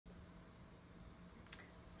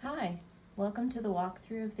Hi, welcome to the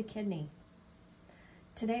walkthrough of the kidney.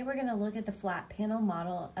 Today we're going to look at the flat panel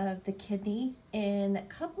model of the kidney in a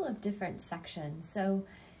couple of different sections. So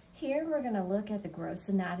here we're going to look at the gross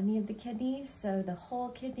anatomy of the kidney, so the whole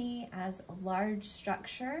kidney as a large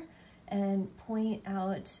structure, and point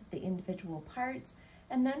out the individual parts.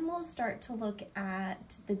 And then we'll start to look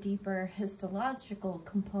at the deeper histological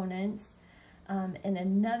components in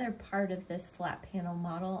another part of this flat panel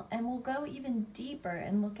model, and we'll go even deeper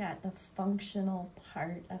and look at the functional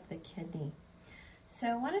part of the kidney. So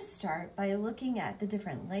I want to start by looking at the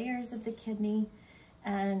different layers of the kidney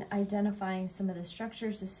and identifying some of the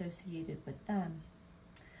structures associated with them.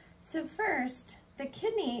 So first, the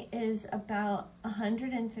kidney is about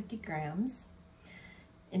 150 grams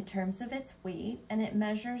in terms of its weight, and it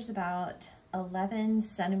measures about 11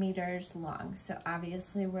 centimeters long. So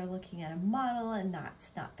obviously we're looking at a model, and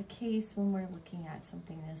that's not the case when we're looking at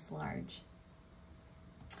something this large.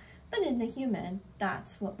 But in the human,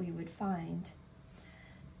 that's what we would find.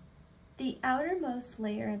 The outermost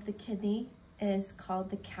layer of the kidney is called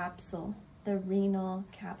the capsule, the renal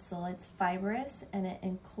capsule. It's fibrous and it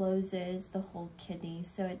encloses the whole kidney.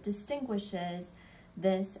 So it distinguishes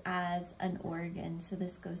this as an organ. So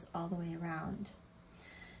this goes all the way around.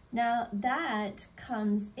 Now that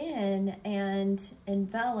comes in and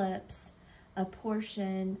envelops a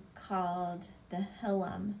portion called the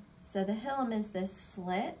hilum. So the hilum is this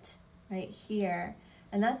slit right here,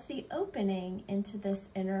 and that's the opening into this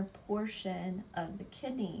inner portion of the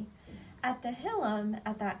kidney. At the hilum,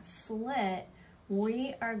 at that slit,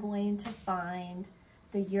 we are going to find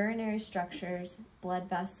the urinary structures, blood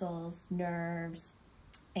vessels, nerves,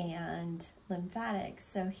 and lymphatics.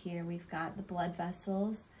 So here we've got the blood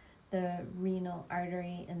vessels, the renal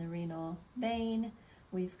artery and the renal vein.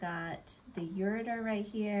 We've got the ureter right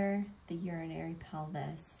here, the urinary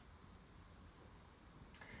pelvis.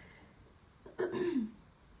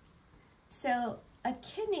 So a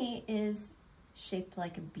kidney is shaped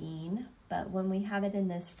like a bean, but when we have it in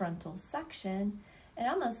this frontal section, it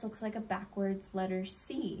almost looks like a backwards letter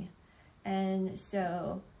C. And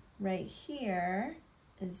so right here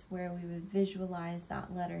is where we would visualize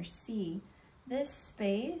that letter C. This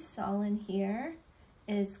space all in here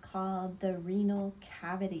is called the renal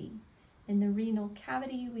cavity. In the renal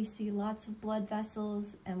cavity, we see lots of blood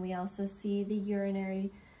vessels, and we also see the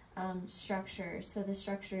urinary structures. So the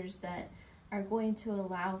structures that are going to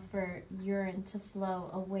allow for urine to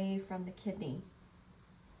flow away from the kidney.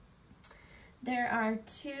 There are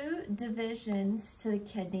two divisions to the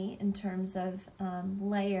kidney in terms of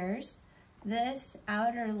layers. This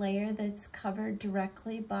outer layer that's covered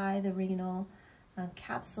directly by the renal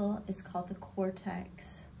capsule is called the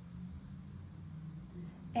cortex.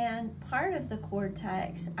 And part of the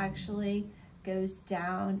cortex actually goes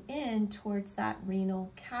down in towards that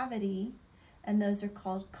renal cavity, and those are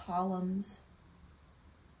called columns.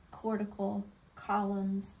 Cortical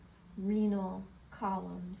columns, renal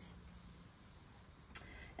columns.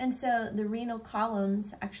 And so the renal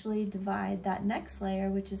columns actually divide that next layer,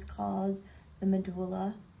 which is called the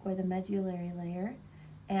medulla or the medullary layer.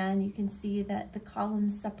 And you can see that the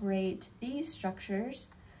columns separate these structures,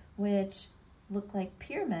 which look like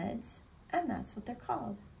pyramids, and that's what they're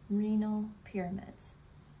called, renal pyramids.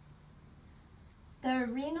 The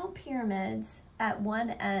renal pyramids at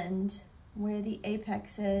one end, where the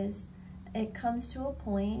apex is, it comes to a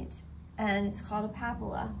point, and it's called a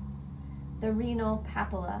papilla. The renal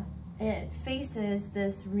papilla. It faces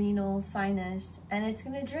this renal sinus, and it's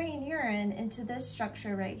going to drain urine into this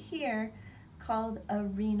structure right here called a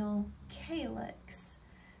renal calyx.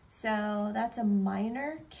 So that's a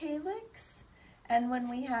minor calyx, and when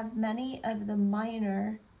we have many of the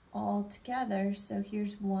minor all together, so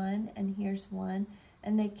here's one and here's one,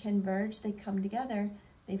 and they converge, they come together,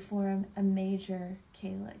 they form a major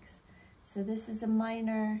calyx. So this is a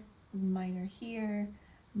minor, minor here,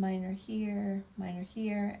 minor here, minor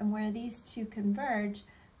here, and where these two converge,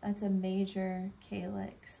 that's a major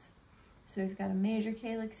calyx. So we've got a major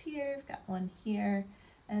calyx here, we've got one here,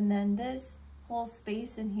 and then this whole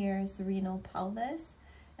space in here is the renal pelvis,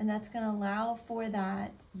 and that's going to allow for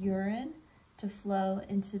that urine to flow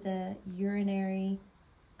into the urinary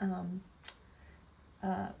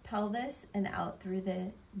pelvis and out through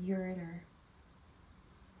the ureter.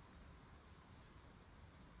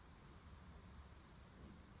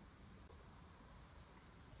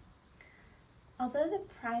 Although the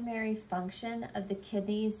primary function of the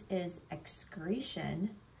kidneys is excretion,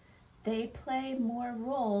 they play more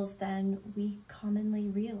roles than we commonly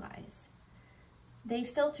realize. They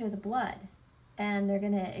filter the blood, and they're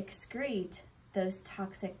going to excrete those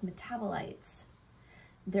toxic metabolites.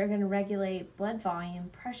 They're going to regulate blood volume,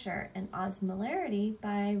 pressure, and osmolarity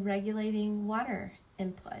by regulating water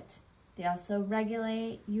input. They also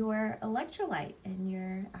regulate your electrolyte and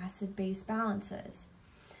your acid-base balances.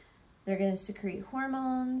 They're going to secrete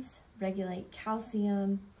hormones, regulate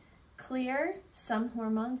calcium, clear some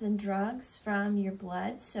hormones and drugs from your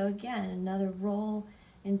blood. So again, another role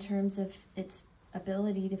in terms of its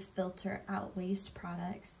ability to filter out waste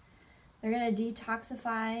products. They're going to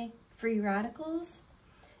detoxify free radicals,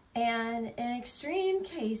 and in extreme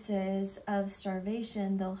cases of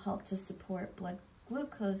starvation, they'll help to support blood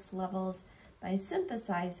glucose levels by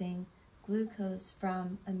synthesizing glucose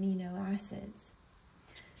from amino acids.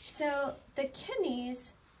 So the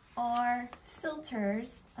kidneys are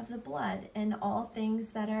filters of the blood and all things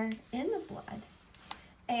that are in the blood.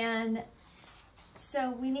 And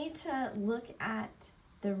so we need to look at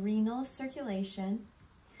the renal circulation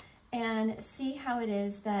and see how it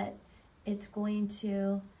is that it's going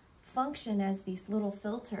to function as these little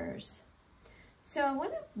filters. So I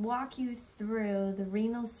want to walk you through the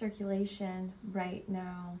renal circulation right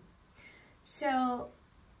now. So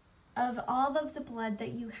of all of the blood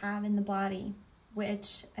that you have in the body,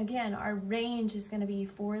 which again, our range is going to be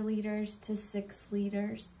 4 liters to 6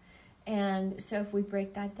 liters. And so if we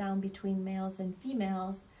break that down between males and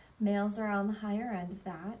females, males are on the higher end of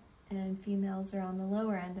that and females are on the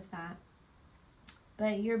lower end of that.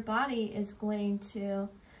 But your body is going to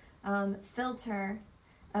filter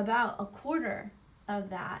about 1/4 of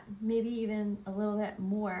that, maybe even a little bit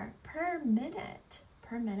more per minute.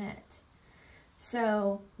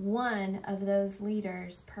 So 1 of those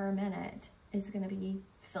liters per minute is going to be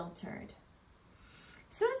filtered.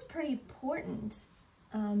 So that's pretty important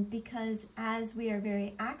because as we are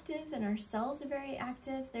very active and our cells are very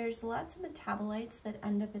active, there's lots of metabolites that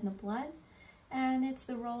end up in the blood, and it's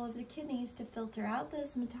the role of the kidneys to filter out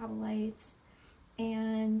those metabolites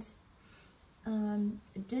and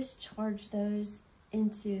discharge those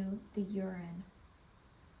into the urine.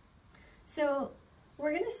 So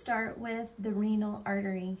we're going to start with the renal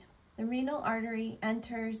artery. The renal artery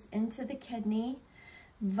enters into the kidney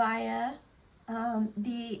via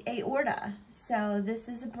the aorta. So this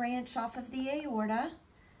is a branch off of the aorta,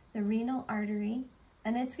 the renal artery,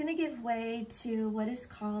 and it's going to give way to what is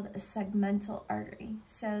called a segmental artery.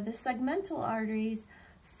 So the segmental arteries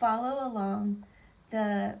follow along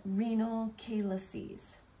the renal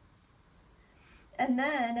calyces. And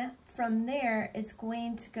then from there, it's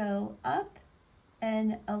going to go up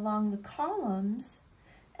and along the columns,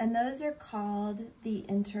 and those are called the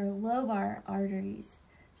interlobar arteries.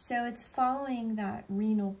 So it's following that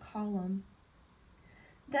renal column.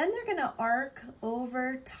 Then they're going to arc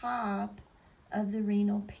over top of the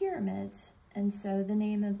renal pyramids. And so the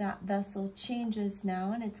name of that vessel changes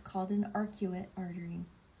now, and it's called an arcuate artery.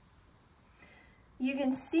 You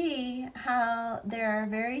can see how there are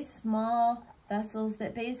very small vessels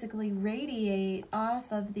that basically radiate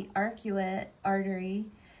off of the arcuate artery,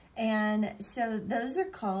 and so those are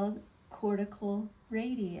called cortical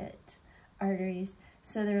radiate arteries.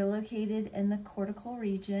 So they're located in the cortical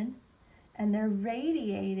region, and they're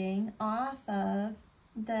radiating off of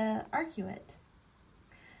the arcuate.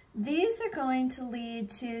 These are going to lead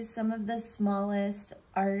to some of the smallest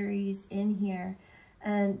arteries in here,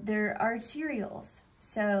 and they're arterioles.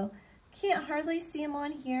 So can't hardly see them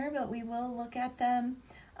on here, but we will look at them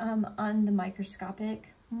on the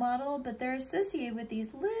microscopic model, but they're associated with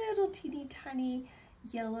these little teeny tiny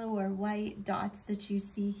yellow or white dots that you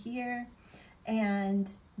see here,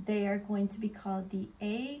 and they are going to be called the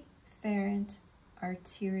afferent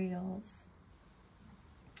arterioles.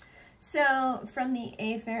 So from the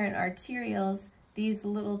afferent arterioles, these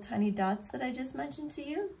little tiny dots that I just mentioned to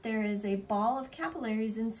you, there is a ball of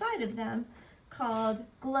capillaries inside of them called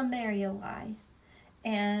glomeruli,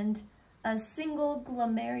 and a single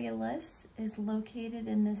glomerulus is located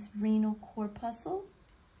in this renal corpuscle.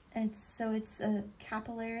 It's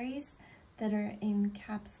capillaries that are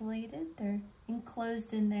encapsulated, they're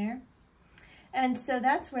enclosed in there, and so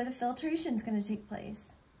that's where the filtration is going to take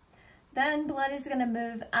place. Then blood is going to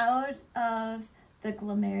move out of the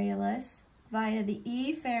glomerulus via the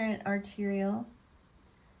efferent arteriole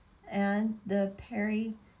and the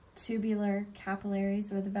peritubular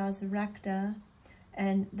capillaries, or the vasa recta,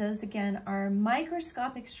 and those again are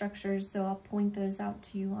microscopic structures, so I'll point those out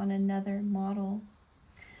to you on another model.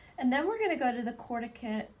 And then we're going to go to the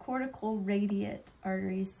cortical radiate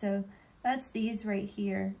arteries. So that's these right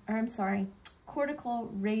here, or I'm sorry,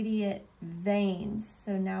 cortical radiate veins.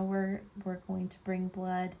 So now we're going to bring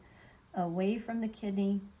blood away from the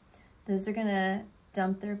kidney. Those are going to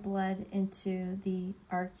dump their blood into the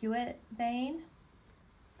arcuate vein,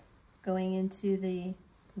 going into the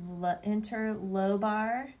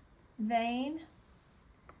interlobar vein.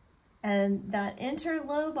 And that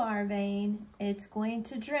interlobar vein, it's going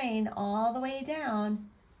to drain all the way down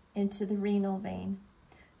into the renal vein.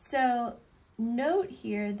 So note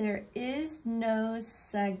here, there is no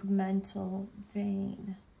segmental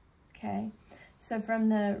vein, okay? So from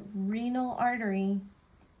the renal artery,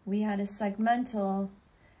 we had a segmental,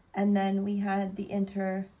 and then we had the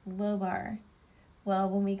interlobar. Well,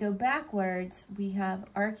 when we go backwards, we have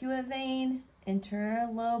arcuate vein,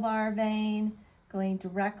 interlobar vein, going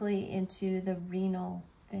directly into the renal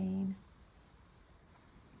vein.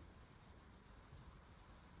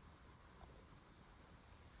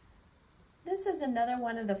 This is another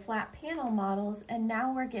one of the flat panel models, and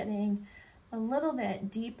now we're getting a little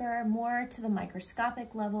bit deeper, more to the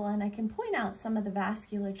microscopic level, and I can point out some of the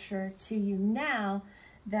vasculature to you now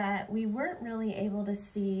that we weren't really able to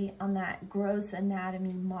see on that gross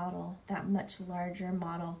anatomy model, that much larger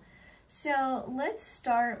model. So let's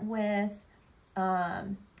start with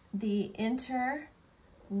the interlobar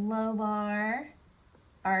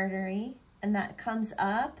artery, and that comes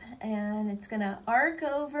up and it's going to arc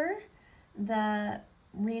over the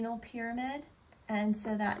renal pyramid, and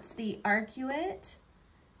so that's the arcuate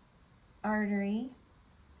artery,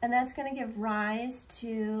 and that's going to give rise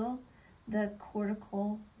to the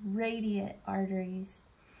cortical radiate arteries.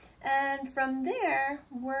 And from there,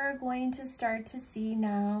 we're going to start to see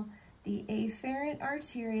now the afferent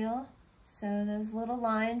arterial, so those little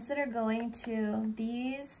lines that are going to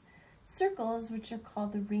these circles, which are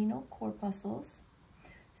called the renal corpuscles.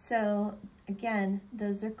 So again,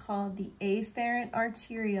 those are called the afferent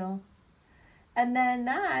arterial. And then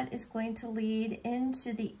that is going to lead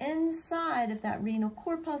into the inside of that renal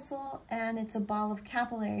corpuscle, and it's a ball of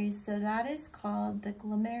capillaries, so that is called the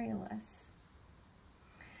glomerulus.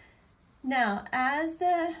 Now, as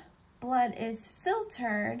the blood is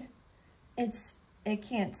filtered, it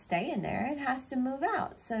can't stay in there, it has to move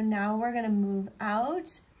out. So now we're going to move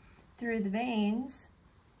out through the veins.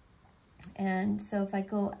 And so if I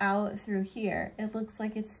go out through here, it looks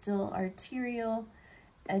like it's still arterial.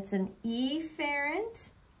 It's an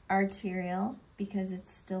efferent arterial because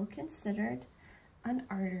it's still considered an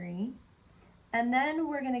artery. And then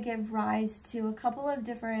we're going to give rise to a couple of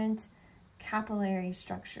different capillary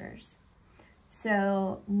structures.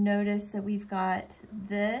 So notice that we've got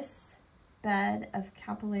this bed of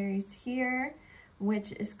capillaries here,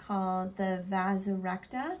 which is called the vasa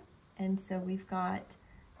recta. And so we've got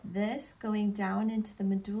this going down into the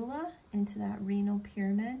medulla, into that renal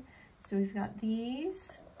pyramid. So we've got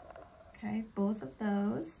these, okay, both of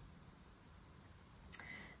those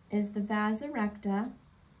is the vasa recta.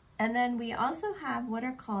 And then we also have what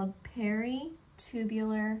are called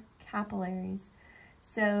peritubular capillaries.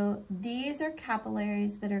 So these are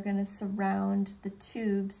capillaries that are going to surround the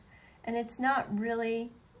tubes, and it's not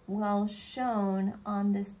really well shown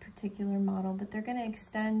on this particular model, but they're going to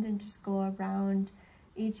extend and just go around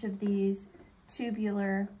each of these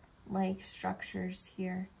tubular-like structures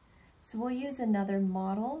here. So we'll use another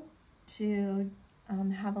model to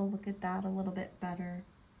have a look at that a little bit better.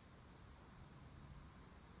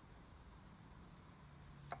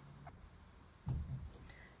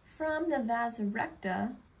 From the vasa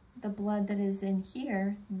recta, the blood that is in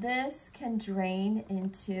here, this can drain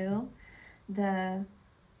into the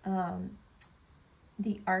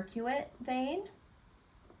arcuate vein,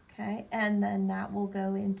 okay, and then that will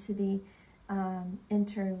go into the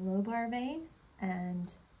interlobar vein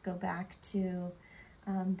and go back to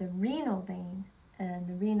the renal vein, and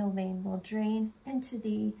the renal vein will drain into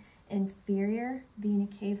the inferior vena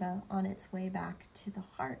cava on its way back to the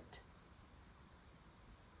heart.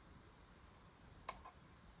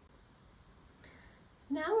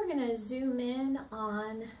 Now we're going to zoom in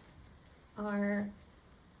on our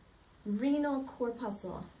renal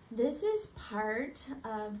corpuscle. This is part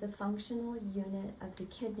of the functional unit of the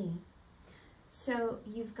kidney. So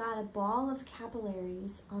you've got a ball of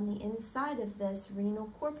capillaries on the inside of this renal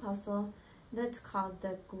corpuscle that's called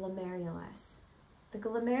the glomerulus. The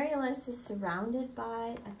glomerulus is surrounded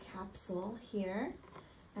by a capsule here,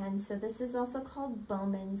 and so this is also called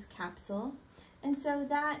Bowman's capsule. And so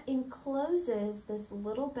that encloses this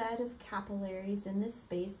little bed of capillaries in this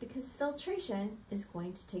space because filtration is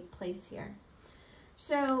going to take place here.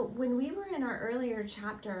 So when we were in our earlier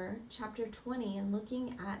chapter, chapter 20, and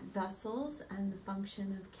looking at vessels and the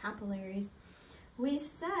function of capillaries, we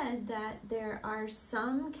said that there are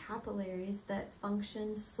some capillaries that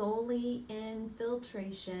function solely in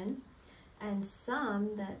filtration and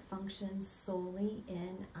some that function solely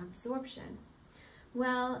in absorption.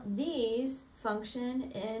 Well, these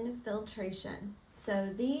function in filtration. So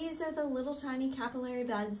these are the little tiny capillary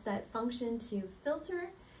beds that function to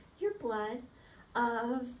filter your blood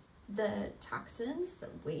of the toxins, the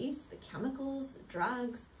waste, the chemicals, the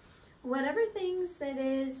drugs, whatever things that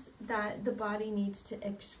is that the body needs to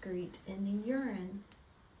excrete in the urine.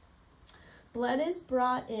 Blood is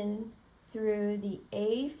brought in through the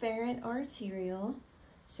afferent arteriole.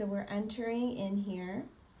 So we're entering in here.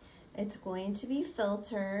 It's going to be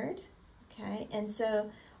filtered, okay? And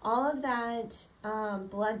so all of that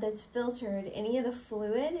blood that's filtered, any of the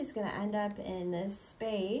fluid is going to end up in this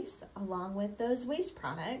space along with those waste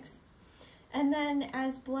products. And then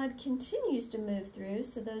as blood continues to move through,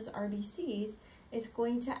 so those RBCs, it's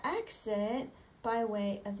going to exit by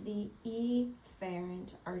way of the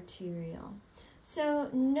efferent arteriole. So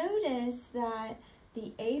notice that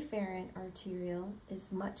the afferent arteriole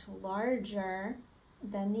is much larger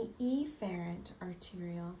than the efferent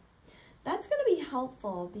arteriole. That's going to be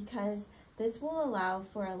helpful because this will allow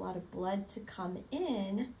for a lot of blood to come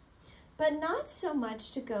in, but not so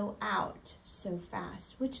much to go out so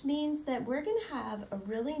fast, which means that we're going to have a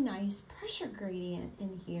really nice pressure gradient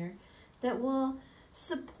in here that will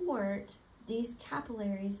support these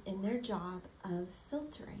capillaries in their job of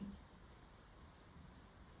filtering.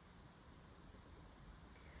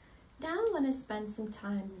 Now I want to spend some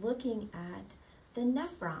time looking at the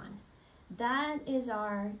nephron. That is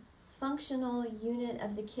our functional unit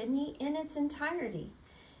of the kidney in its entirety.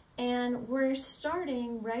 And we're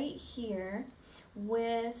starting right here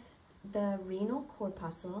with the renal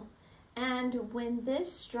corpuscle. And when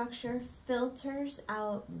this structure filters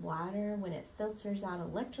out water, when it filters out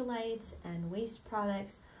electrolytes and waste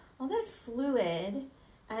products, all that fluid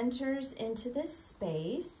enters into this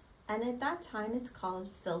space, and at that time it's called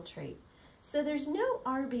filtrate. So there's no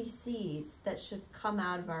RBCs that should come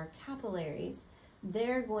out of our capillaries.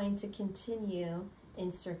 They're going to continue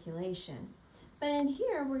in circulation. But in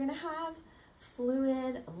here, we're going to have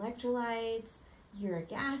fluid, electrolytes,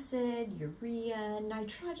 uric acid, urea,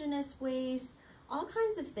 nitrogenous waste, all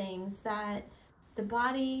kinds of things that the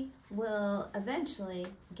body will eventually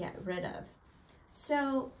get rid of.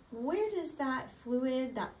 So where does that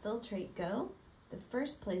fluid, that filtrate go? The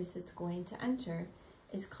first place it's going to enter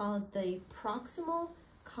is called the proximal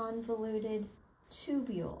convoluted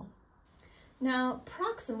tubule. Now,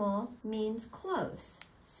 proximal means close.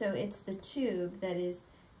 So it's the tube that is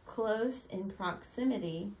close in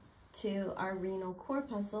proximity to our renal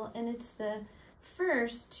corpuscle, and it's the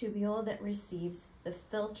first tubule that receives the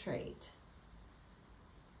filtrate.